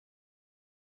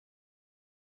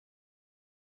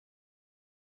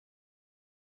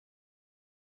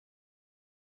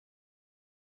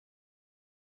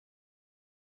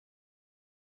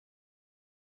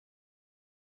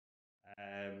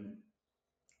Um,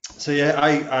 so yeah,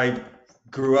 I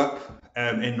grew up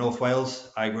in North Wales.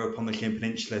 I grew up on the Llyn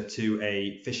Peninsula to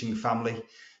a fishing family,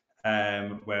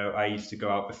 where I used to go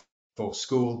out before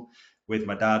school with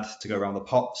my dad to go around the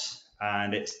pots,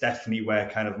 and it's definitely where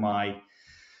kind of my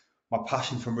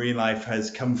passion for marine life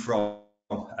has come from.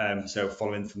 So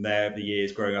following from there, the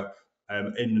years growing up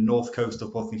in the north coast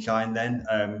of Portland, then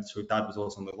so dad was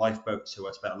also on the lifeboat, so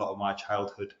I spent a lot of my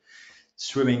childhood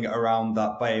swimming around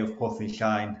that bay of Portland,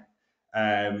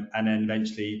 and then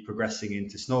eventually progressing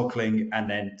into snorkeling, and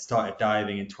then started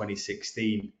diving in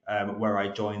 2016, where I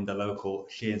joined the local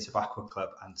Llyn Aqua Club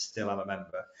and still am a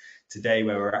member today,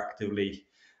 where we're actively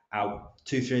out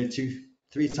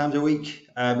three times a week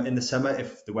in the summer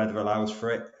if the weather allows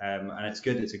for it, and it's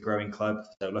good. It's a growing club,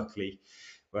 so luckily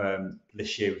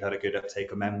this year we've had a good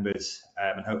uptake of members,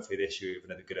 and hopefully this year we've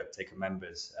had a good uptake of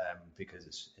members, because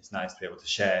it's nice to be able to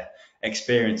share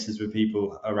experiences with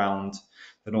people around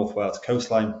the North Wales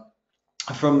coastline.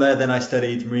 From there, then I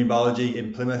studied marine biology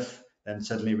in Plymouth, then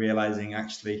suddenly realising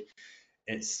actually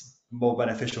it's more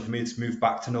beneficial for me to move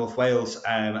back to North Wales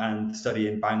and study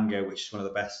in Bangor, which is one of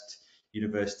the best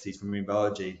universities for marine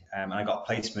biology. And I got a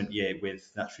placement year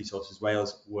with Natural Resources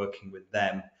Wales, working with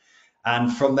them.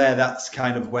 And from there, that's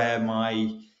kind of where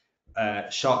my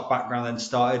shark background then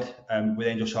started, with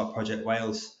Angel Shark Project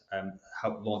Wales.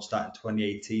 Helped launch that in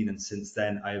 2018, and since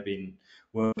then I have been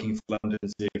working for London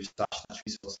Zoo / Natural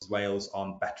Resources Wales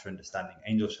on better understanding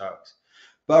angel sharks.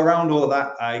 But around all of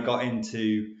that, I got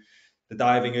into the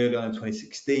diving early on in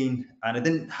 2016,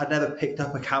 and had never picked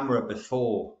up a camera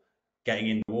before getting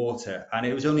in the water. And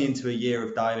it was only into a year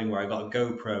of diving where I got a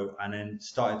GoPro and then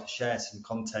started to share some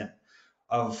content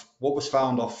of what was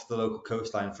found off the local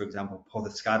coastline, for example,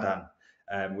 Porthyscadan,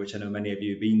 which I know many of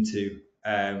you have been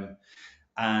to.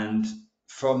 And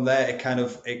from there,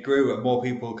 it grew, and more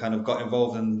people kind of got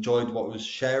involved and enjoyed what I was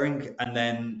sharing. And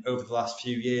then over the last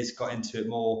few years, got into it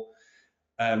more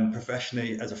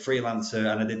professionally as a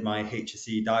freelancer, and I did my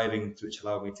HSE diving, which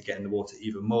allowed me to get in the water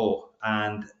even more.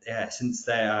 And yeah, since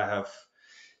there, I have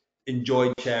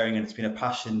enjoyed sharing, and it's been a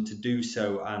passion to do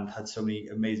so, and had so many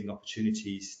amazing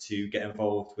opportunities to get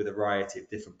involved with a variety of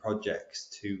different projects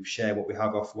to share what we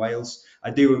have off Wales.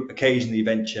 I do occasionally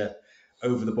venture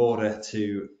over the border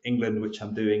to England, which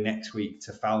I'm doing next week,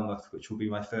 to Falmouth, which will be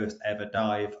my first ever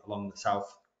dive along the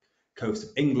south coast of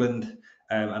England.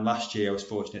 And last year I was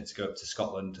fortunate to go up to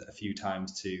Scotland a few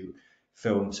times to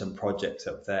film some projects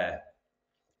up there.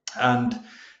 And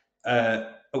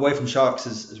away from sharks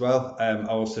as well, I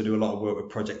also do a lot of work with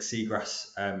Project Seagrass.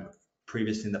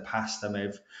 Previously in the past, I may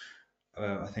have,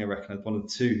 I think I recognise one or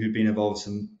two who'd been involved in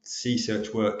some sea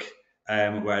search work,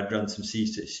 where I'd run some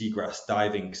seagrass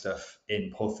diving stuff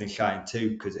in Portland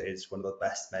too, because it is one of the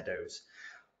best meadows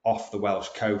off the Welsh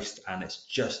coast, and it's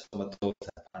just on the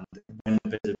doorstep. And when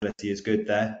the visibility is good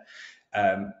there,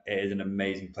 it is an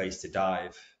amazing place to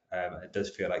dive. It does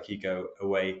feel like you go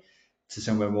away to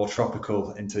somewhere more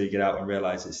tropical until you get out and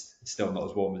realise it's still not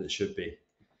as warm as it should be.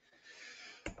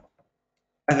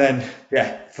 And then,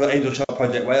 yeah, for Angel Shark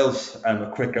Project Wales,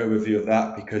 a quick overview of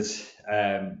that, because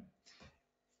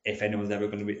if anyone's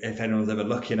ever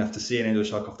lucky enough to see an angel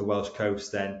shark off the Welsh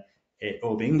coast, then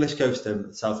or the English coast, the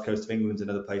south coast of England is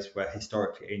another place where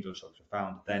historically angel sharks were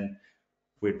found, then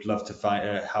we'd love to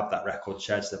have that record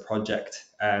shared to the project,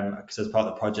 because as part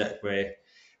of the project we're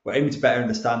aiming to better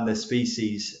understand the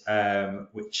species,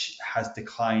 which has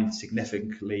declined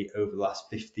significantly over the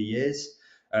last 50 years.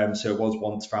 So it was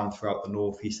once found throughout the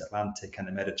northeast Atlantic and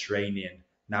the Mediterranean.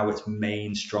 Now its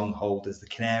main stronghold is the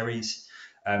Canaries,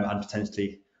 and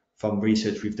potentially, from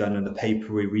research we've done and the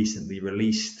paper we recently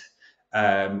released,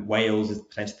 Wales is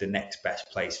potentially the next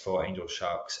best place for angel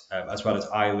sharks, as well as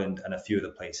Ireland and a few other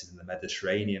places in the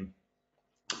Mediterranean.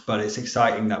 But it's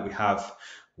exciting that we have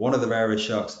one of the rarest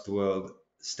sharks of the world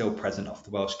still present off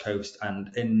the Welsh coast,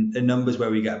 and in numbers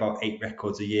where we get about 8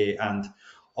 records a year. And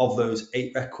of those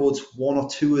 8 records, 1 or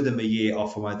 2 of them a year are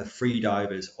from either free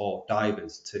divers or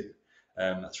divers too.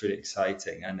 That's really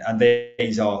exciting. And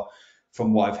these are,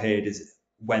 from what I've heard, is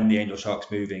when the angel shark's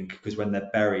moving, because when they're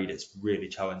buried, it's really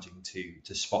challenging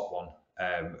to spot one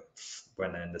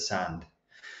when they're in the sand.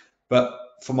 But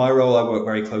for my role, I work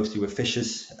very closely with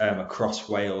fishers across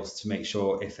Wales to make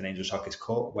sure if an angel shark is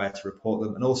caught, where to report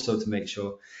them, and also to make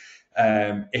sure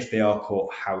if they are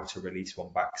caught, how to release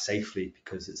one back safely,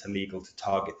 because it's illegal to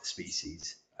target the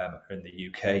species in the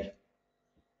UK.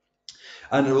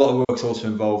 And a lot of work's also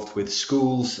involved with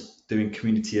schools, doing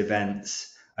community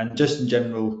events, and just in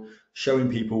general showing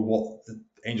people what the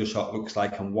angel shark looks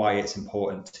like and why it's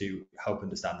important to help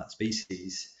understand that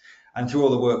species. And through all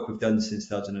the work we've done since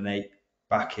 2008,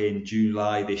 back in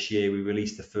July this year, we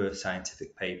released the first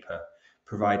scientific paper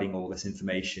providing all this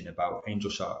information about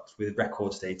angel sharks with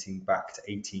records dating back to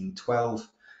 1812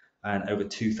 and over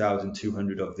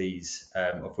 2,200 of these,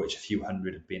 of which a few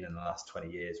hundred have been in the last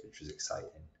 20 years, which was exciting.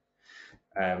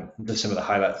 Just some of the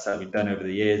highlights that we've done over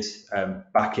the years.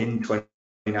 Back in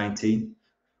 2019,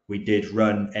 we did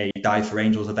run a Dive for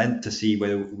Angels event to see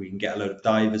whether we can get a load of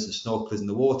divers and snorkelers in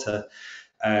the water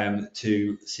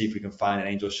to see if we can find an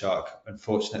angel shark.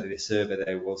 Unfortunately, the survey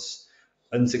there was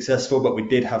unsuccessful, but we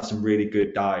did have some really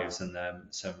good dives and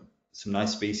some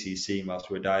nice species seen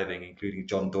whilst we were diving, including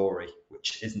John Dory,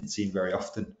 which isn't seen very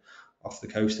often off the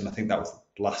coast, and I think that was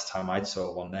the last time I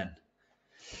saw one then.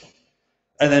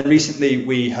 And then recently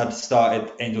we had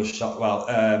started Angel Shark,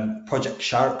 Project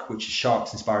Shark, which is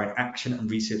sharks inspiring action and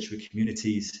research with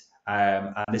communities.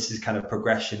 And this is kind of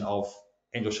progression of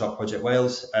Angel Shark Project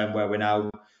Wales, where we're now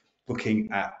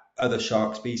looking at other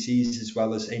shark species as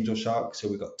well as angel sharks. So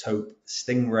we've got taupe,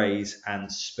 stingrays, and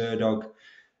spurdog,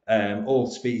 all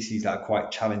species that are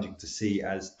quite challenging to see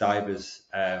as divers,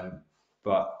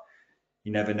 but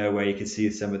you never know where you can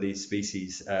see some of these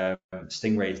species.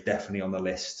 Stingray is definitely on the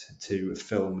list to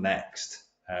film next,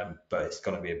 but it's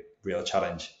going to be a real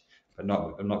challenge. But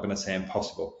I'm not going to say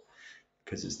impossible,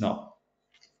 because it's not.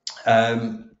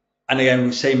 And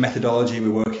again, same methodology.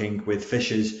 We're working with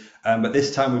fishers, but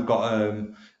this time we've got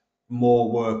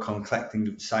more work on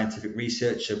collecting scientific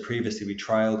research. So previously we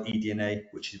trialed eDNA,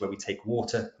 which is where we take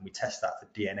water and we test that for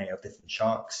DNA of different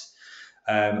sharks.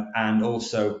 And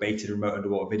also baited remote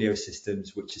underwater video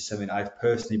systems, which is something I've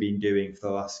personally been doing for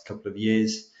the last couple of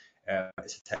years.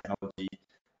 It's a technology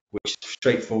which is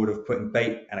straightforward of putting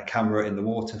bait and a camera in the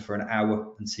water for an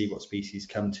hour and see what species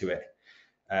come to it.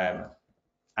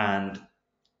 And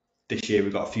this year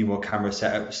we've got a few more camera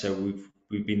setups, so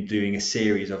we've been doing a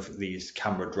series of these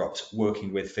camera drops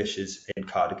working with fishers in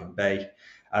Cardigan Bay.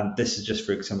 And this is just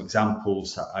for some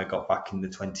examples that I got back in the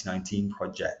 2019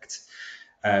 project.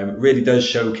 Really does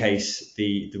showcase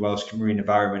the Welsh marine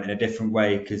environment in a different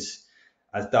way, because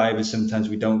as divers sometimes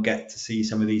we don't get to see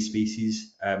some of these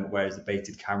species, whereas the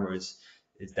baited camera is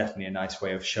definitely a nice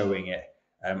way of showing it,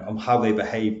 on how they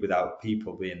behave without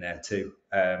people being there too.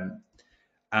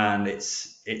 And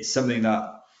it's something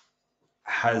that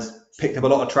has picked up a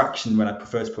lot of traction when I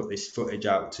first put this footage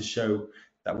out, to show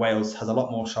that Wales has a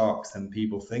lot more sharks than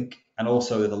people think, and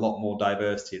also there's a lot more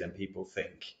diversity than people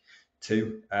think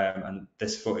too. And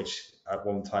this footage at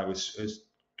one time was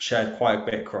shared quite a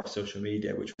bit across social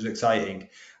media, which was exciting,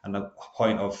 and the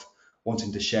point of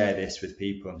wanting to share this with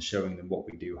people and showing them what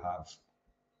we do have.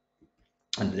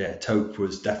 And yeah, taupe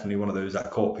was definitely one of those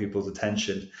that caught people's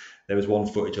attention. There was one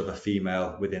footage of a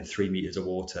female within 3 meters of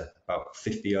water, about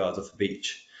 50 yards off the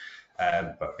beach,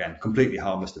 but again, completely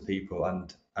harmless to people,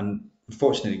 and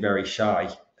unfortunately very shy,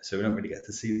 so we don't really get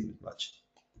to see them much.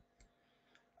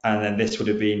 And then this would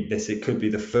have been it could be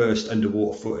the first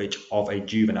underwater footage of a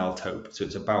juvenile taupe. So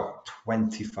it's about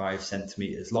 25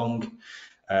 centimeters long,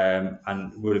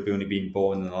 and would have only been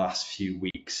born in the last few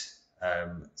weeks.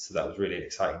 So that was really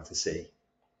exciting to see.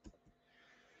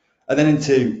 And then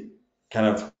into kind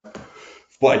of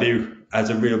what I do as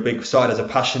a real big side, as a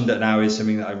passion, that now is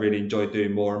something that I really enjoy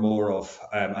doing more and more of,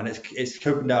 and it's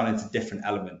broken down into different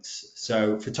elements.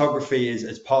 So photography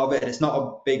is part of it, and it's not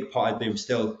a big part I do. I'm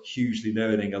still hugely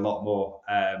learning a lot more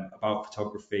about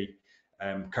photography.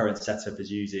 Current setup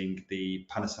is using the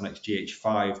Panasonic's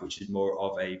GH5, which is more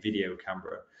of a video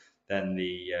camera than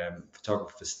the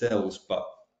photographer stills, but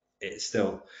it's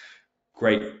still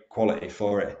great quality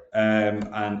for it,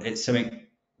 and it's something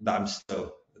that I'm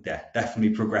still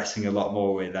definitely progressing a lot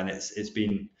more with, and it's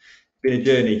been a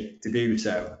journey to do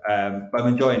so, but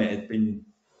I'm enjoying it. It's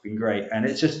been great, and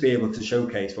it's just to be able to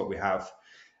showcase what we have,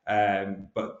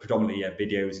 but predominantly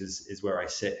videos is where I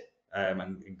sit,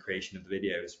 and in creation of the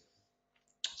videos.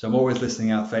 So I'm always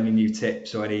listening out for any new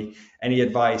tips or any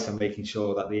advice on making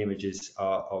sure that the images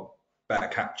are better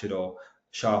captured or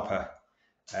sharper,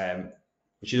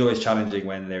 which is always challenging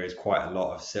when there is quite a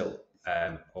lot of silt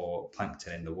or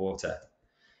plankton in the water.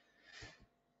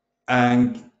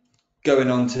 And going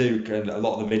on to a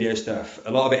lot of the video stuff,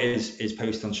 a lot of it is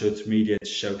posted on social media to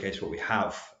showcase what we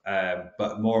have,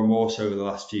 but more and more so over the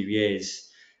last few years,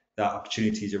 that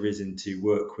opportunities arisen to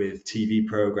work with TV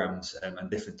programs and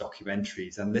different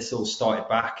documentaries. And this all started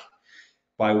back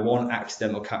by one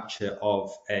accidental capture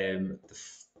of,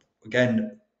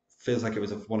 again, feels like it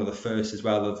was one of the first as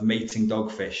well, of mating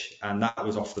dogfish, and that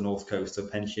was off the north coast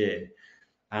of Penllyn,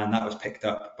 and that was picked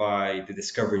up by the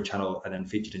Discovery Channel and then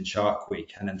featured in Shark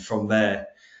Week. And then from there,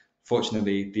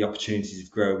 fortunately, the opportunities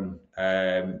have grown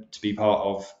to be part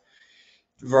of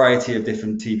variety of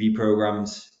different TV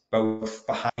programs, both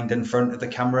behind and front of the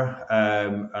camera,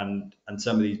 and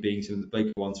some of these being some of the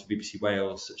bigger ones for BBC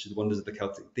Wales, such as Wonders of the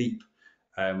Celtic Deep,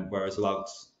 whereas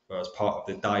part of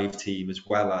the dive team as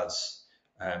well as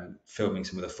filming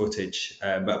some of the footage.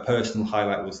 But a personal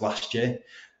highlight was last year,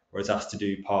 where I was asked to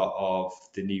do part of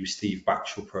the new Steve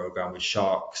Baxwell program with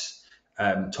sharks,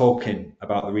 talking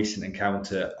about the recent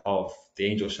encounter of the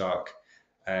angel shark,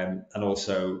 and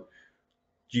also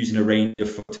using a range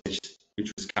of footage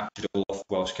which was captured all off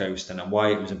the Welsh coast, and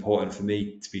why it was important for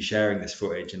me to be sharing this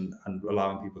footage and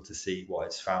allowing people to see what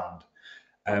is found.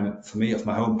 For me off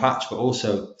my home patch, but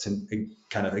also to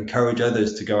kind of encourage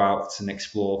others to go out and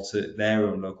explore to their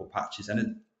own local patches. And it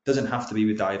doesn't have to be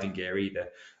with diving gear either.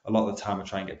 A lot of the time I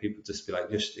try and get people to just be like,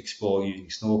 just explore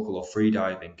using snorkel or free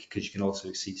diving, because you can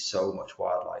also see so much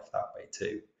wildlife that way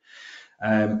too.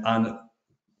 And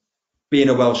being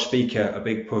a Welsh speaker, a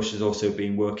big push has also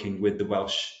been working with the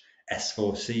Welsh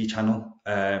S4C channel,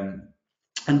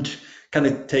 and kind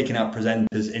of taking out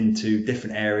presenters into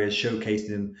different areas,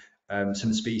 showcasing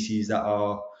some species that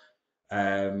are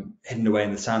hidden away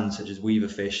in the sand, such as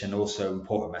weaverfish, and also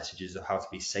important messages of how to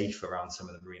be safe around some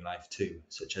of the marine life too,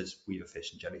 such as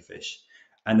weaverfish and jellyfish.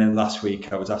 And then last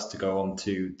week I was asked to go on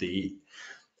to the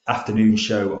afternoon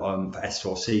show on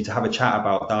S4C to have a chat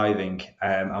about diving,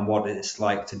 and what it's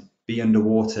like to be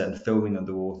underwater and filming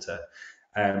underwater,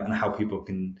 and how people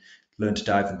can learn to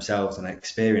dive themselves and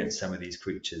experience some of these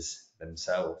creatures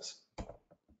themselves.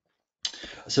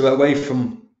 So away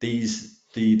from the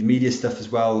media stuff as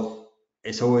well,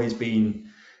 it's always been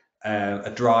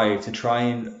a drive to try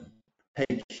and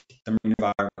take the marine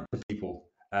environment to people.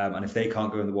 And if they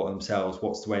can't go in the water themselves,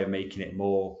 what's the way of making it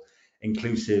more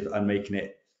inclusive and making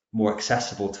it more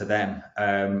accessible to them?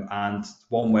 And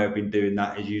one way I've been doing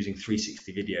that is using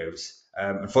 360 videos.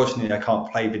 Unfortunately, I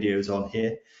can't play videos on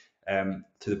here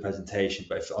to the presentation,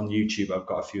 but if on YouTube, I've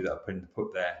got a few that I've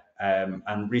put there.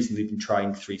 And recently been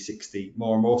trying 360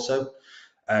 more and more so.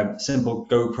 Simple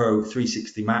GoPro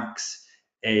 360 Max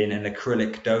in an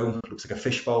acrylic dome, looks like a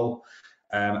fishbowl,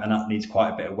 and that needs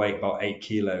quite a bit of weight, about 8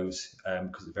 kilos,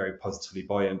 because it's very positively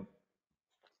buoyant.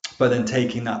 But then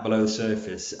taking that below the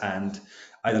surface and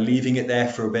either leaving it there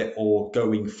for a bit or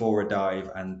going for a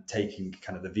dive and taking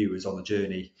kind of the viewers on the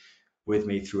journey with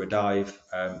me through a dive.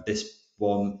 This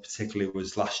one particularly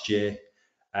was last year,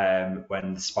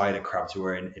 when the spider crabs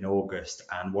were in August,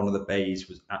 and one of the bays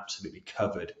was absolutely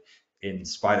covered in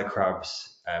spider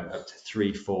crabs, up to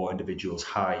 3-4 individuals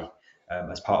high,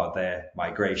 as part of their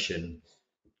migration.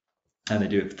 And they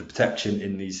do it for the protection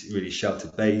in these really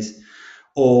sheltered bays,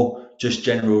 or just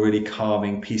general really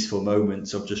calming, peaceful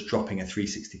moments of just dropping a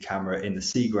 360 camera in the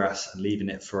seagrass and leaving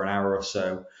it for an hour or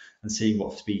so and seeing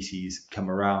what species come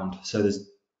around. So there's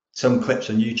some clips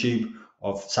on YouTube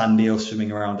of sand eels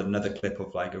swimming around, and another clip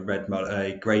of like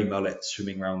a grey mullet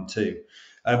swimming around too.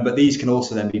 But these can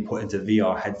also then be put into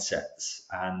VR headsets,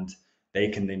 and they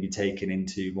can then be taken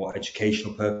into more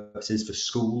educational purposes for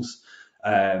schools,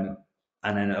 and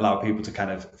then allow people to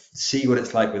kind of see what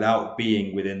it's like without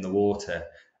being within the water.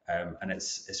 And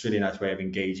it's really a nice way of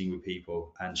engaging with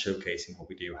people and showcasing what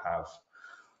we do have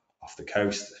off the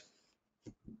coast.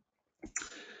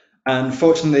 And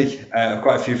fortunately, I've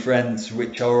quite a few friends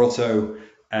which are also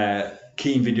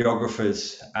keen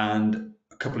videographers. And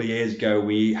a couple of years ago,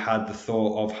 we had the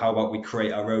thought of how about we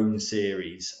create our own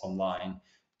series online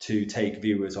to take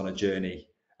viewers on a journey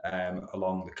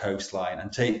along the coastline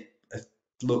and take a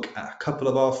look at a couple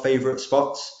of our favourite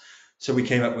spots. So we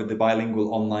came up with the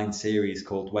bilingual online series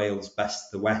called Wales Best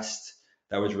of the West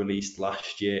that was released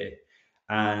last year.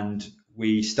 And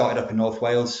we started up in North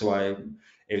Wales, so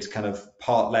it was kind of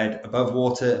part led above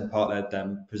water and part led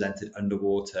then presented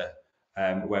underwater,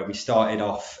 where we started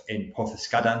off in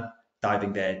Porthyscadan,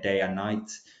 diving there day and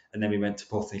night, and then we went to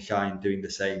Porthnichain doing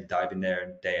the same, diving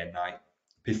there day and night,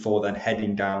 before then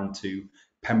heading down to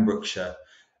Pembrokeshire,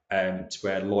 to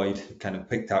where Lloyd kind of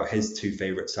picked out his two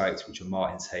favourite sites, which are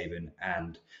Martin's Haven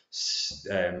and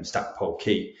Stackpole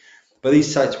Quay. But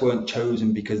these sites weren't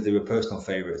chosen because they were personal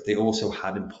favourites. They also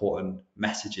had important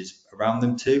messages around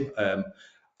them too,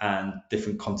 and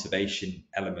different conservation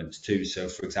elements too. So,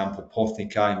 for example,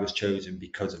 Porthnichain was chosen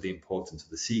because of the importance of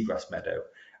the seagrass meadow,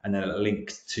 and then it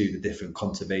linked to the different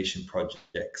conservation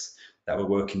projects that were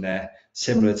working there.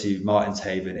 Similar to Martin's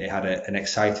Haven, it had an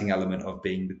exciting element of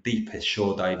being the deepest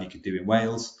shore dive you could do in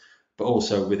Wales, but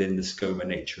also within the Scoma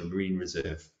Nature and Marine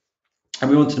Reserve. And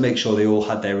we wanted to make sure they all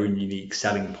had their own unique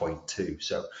selling point too.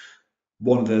 So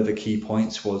one of the key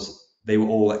points was they were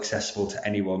all accessible to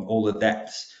anyone, all the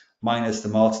depths, minus the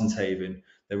Martin's Haven.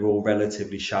 They're all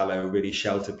relatively shallow, really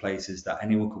sheltered places that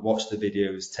anyone could watch the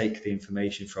videos, take the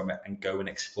information from it, and go and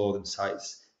explore them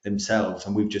sites themselves.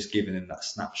 And we've just given them that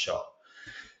snapshot.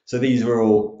 So these were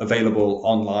all available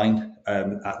online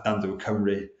at Dandle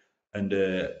Cymru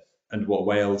and What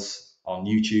Wales on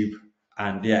YouTube.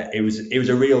 And yeah, it was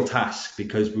a real task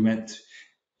because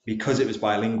it was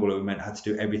bilingual, we had to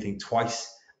do everything twice.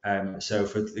 So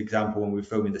for example, when we were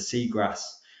filming the seagrass,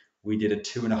 we did a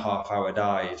 2.5 hour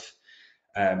dive,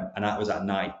 and that was at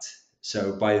night.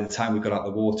 So by the time we got out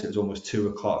of the water, it was almost 2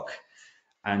 o'clock,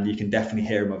 and you can definitely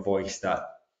hear in my voice that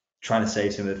trying to say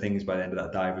some of the things by the end of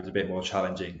that dive was a bit more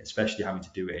challenging, especially having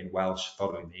to do it in Welsh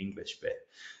following the English bit.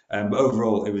 But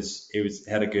overall, it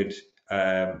had a good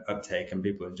uptake and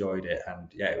people enjoyed it.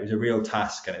 And yeah, it was a real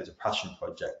task and it was a passion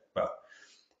project, but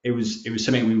it was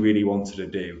something we really wanted to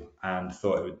do and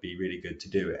thought it would be really good to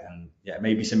do it. And yeah,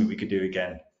 maybe something we could do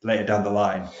again later down the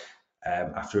line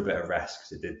after a bit of rest,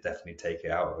 because it did definitely take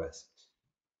it out of us.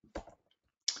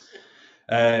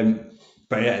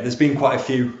 But yeah, there's been quite a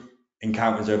few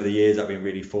encounters over the years. I've been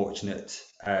really fortunate,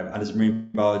 and as a marine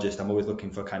biologist, I'm always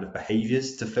looking for kind of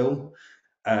behaviours to film,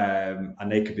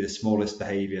 and they could be the smallest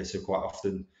behaviour. So quite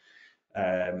often,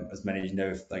 as many as you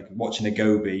know, like watching a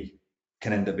goby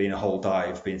can end up being a whole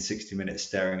dive, being 60 minutes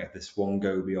staring at this one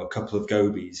goby or a couple of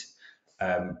gobies,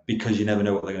 because you never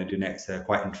know what they're going to do next. They're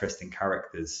quite interesting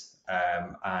characters,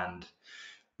 and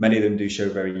many of them do show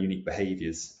very unique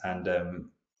behaviours. And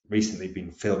recently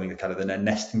been filming the kind of the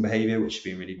nesting behaviour, which has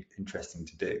been really interesting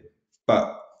to do.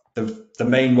 But the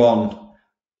main one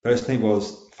personally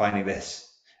was finding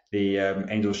the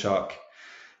angel shark,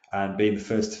 and being the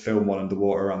first to film one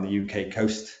underwater on the UK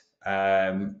coast.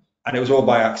 And it was all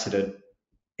by accident.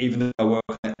 Even though I work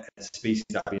on a species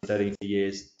that I've been studying for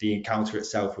years, the encounter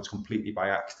itself was completely by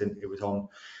accident. It was on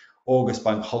August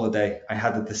bank holiday. I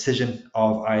had the decision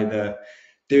of either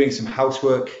doing some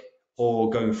housework or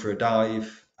going for a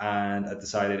dive, and I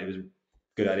decided it was a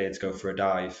good idea to go for a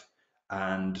dive.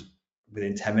 And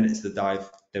within 10 minutes of the dive,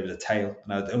 there was a tail,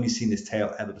 and I'd only seen this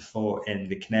tail ever before in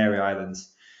the Canary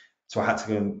Islands. So I had to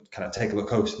go and kind of take a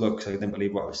close look, because I didn't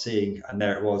believe what I was seeing. And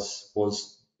there it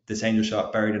was this angel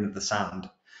shark buried under the sand.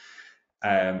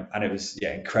 And it was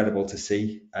incredible to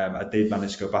see. I did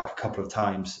manage to go back a couple of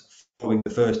times following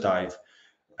the first dive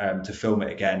to film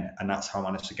it again, and that's how I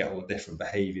managed to get all the different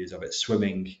behaviours of it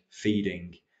swimming,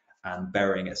 feeding, and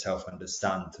burying itself under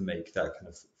sand to make that kind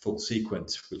of full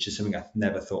sequence, which is something I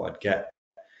never thought I'd get.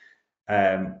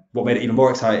 What made it even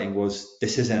more exciting was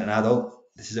this isn't an adult.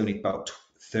 This is only about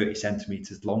 30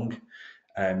 centimetres long.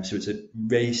 So it's a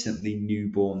recently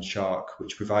newborn shark,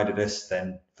 which provided us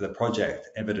then for the project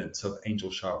evidence of angel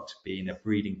sharks being a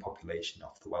breeding population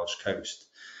off the Welsh coast.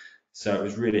 So it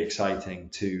was really exciting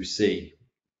to see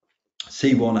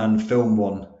one and film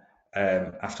one,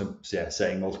 after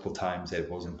saying multiple times it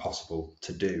was impossible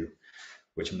to do,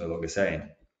 which I'm no longer saying.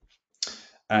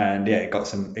 And yeah, it got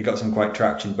some quite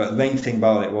traction. But the main thing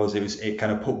about it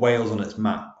kind of put Wales on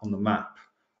the map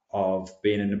of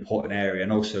being an important area,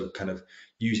 and also kind of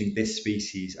using this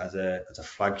species as a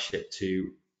flagship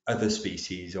to other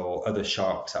species or other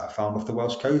sharks that are found off the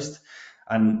Welsh coast.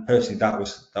 And personally, that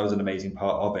was an amazing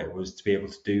part of it, was to be able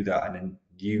to do that and then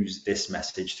use this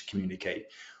message to communicate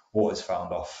what is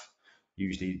found off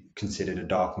usually considered a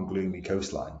dark and gloomy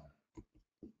coastline.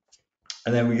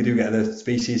 And then we do get other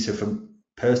species. So from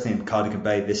personally in Cardigan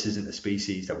Bay, this isn't a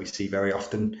species that we see very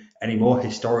often anymore.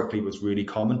 Historically was really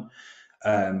common,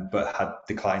 but had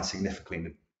declined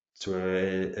significantly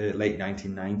to late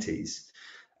 1990s.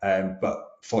 But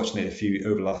fortunately,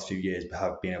 over the last few years, we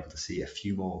have been able to see a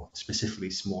few more, specifically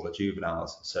smaller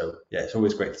juveniles. So yeah, it's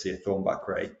always great to see a thornback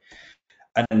ray.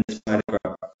 And then the spider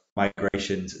crab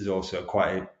migrations is also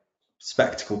quite a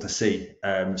spectacle to see.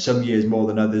 Some years more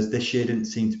than others. This year didn't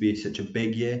seem to be such a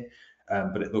big year,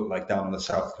 but it looked like down on the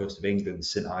south coast of England,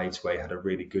 St Ives Way had a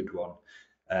really good one.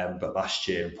 But last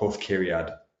year in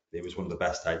Porthcuriad, it was one of the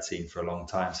best I'd seen for a long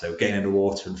time. So getting in the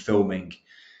water and filming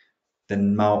the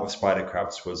amount of spider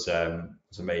crabs was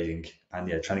amazing. And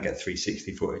yeah, trying to get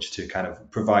 360 footage to kind of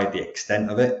provide the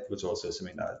extent of it was also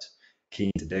something that I was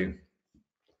keen to do.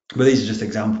 But these are just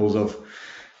examples of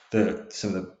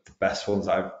some of the best ones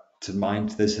that I've to mind.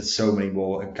 There's so many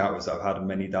more encounters that I've had in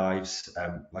many dives.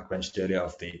 Like I mentioned earlier,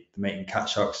 of the mating cat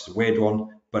sharks, is a weird one,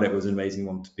 but it was an amazing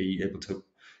one to be able to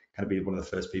kind of be one of the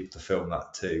first people to film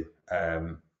that too.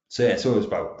 So yeah, it's always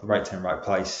about the right time, right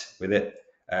place with it.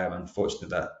 I'm fortunate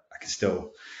that I can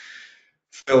still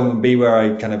film and be where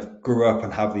I kind of grew up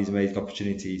and have these amazing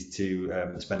opportunities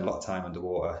to spend a lot of time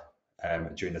underwater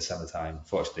during the summertime.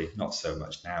 Fortunately, not so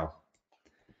much now.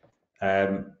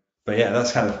 But yeah,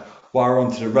 that's kind of why I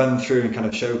wanted to run through and kind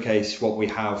of showcase what we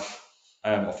have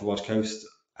off the Welsh coast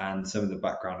and some of the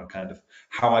background of kind of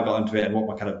how I got into it and what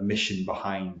my kind of mission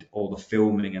behind all the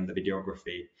filming and the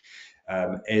videography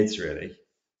is really.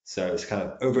 So it's kind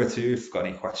of over to you if you've got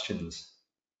any questions.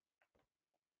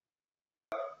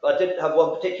 I did have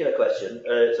one particular question.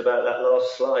 It's about that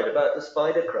last slide about the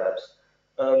spider crabs.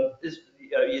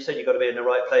 You said you've got to be in the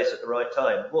right place at the right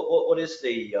time. What is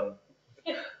the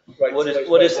Right, what is the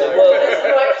That's the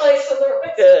right place and the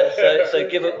right yeah? So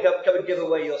come and give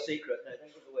away your secret. No,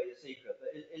 don't give away your secret. But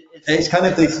It's kind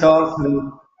of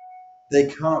they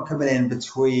can't come in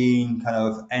between kind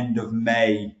of end of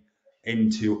May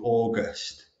into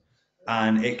August,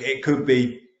 and it could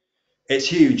be it's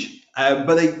huge,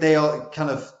 but they are kind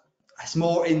of it's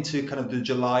more into kind of the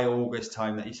July August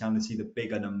time that you start to see the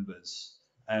bigger numbers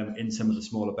in some of the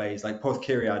smaller bays. Like Porth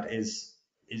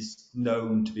is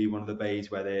known to be one of the bays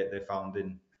where they're found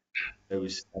in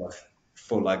those kind of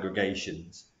full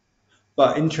aggregations.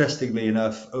 But interestingly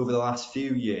enough, over the last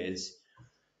few years,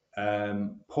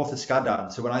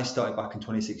 Porthescadan. So when I started back in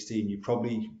 2016,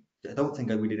 I don't think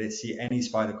we did see any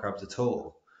spider crabs at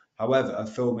all. However,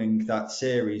 filming that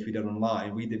series we did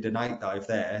online, we did a night dive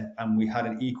there, and we had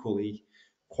an equally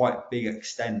quite big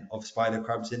extent of spider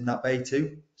crabs in that bay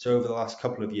too. So over the last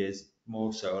couple of years,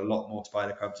 more so, a lot more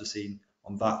spider crabs are seen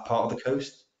on that part of the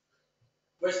coast.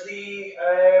 Was the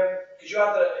because you're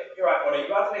right, Ronnie,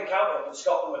 you had an encounter up in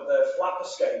Scotland with the flap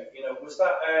escape. Was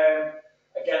that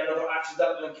again another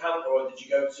accidental encounter, or did you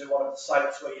go to one of the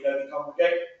sites where they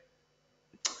congregate?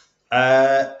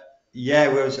 Yeah,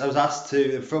 I was asked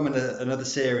to film another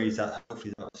series that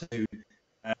hopefully that soon.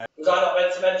 Was I not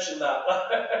meant to mention that?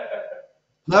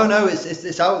 No,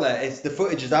 it's out there. It's the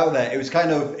footage is out there. It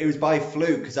was by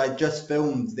fluke because I just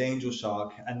filmed the angel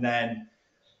shark, and then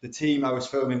the team I was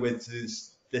filming with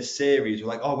this series were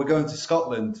like, "Oh, we're going to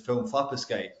Scotland to film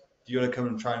Flapperscape. Do you want to come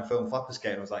and try and film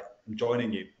Flapperscape?" And I was like, "I'm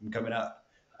joining you. I'm coming up."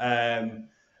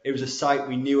 It was a site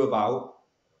we knew about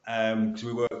because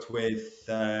we worked with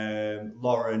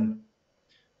Lauren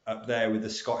up there with the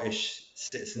Scottish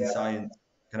citizen Yeah. science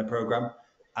kind of program,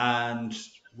 and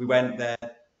we went there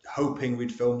hoping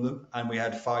we'd film them, and we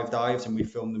had 5 dives, and we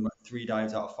filmed them at 3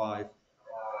 dives out of 5,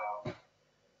 Wow.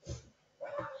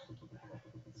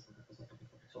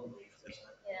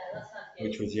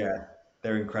 which was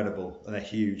they're incredible and they're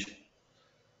huge.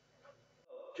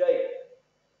 Jay,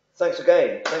 thanks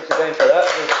again. Thanks again for that.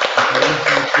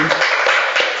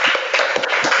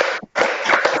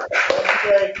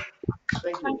 Thank you.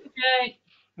 Thank you, Jay.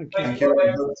 Thank you.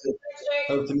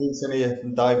 Hope to meet some of you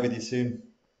and dive with you soon.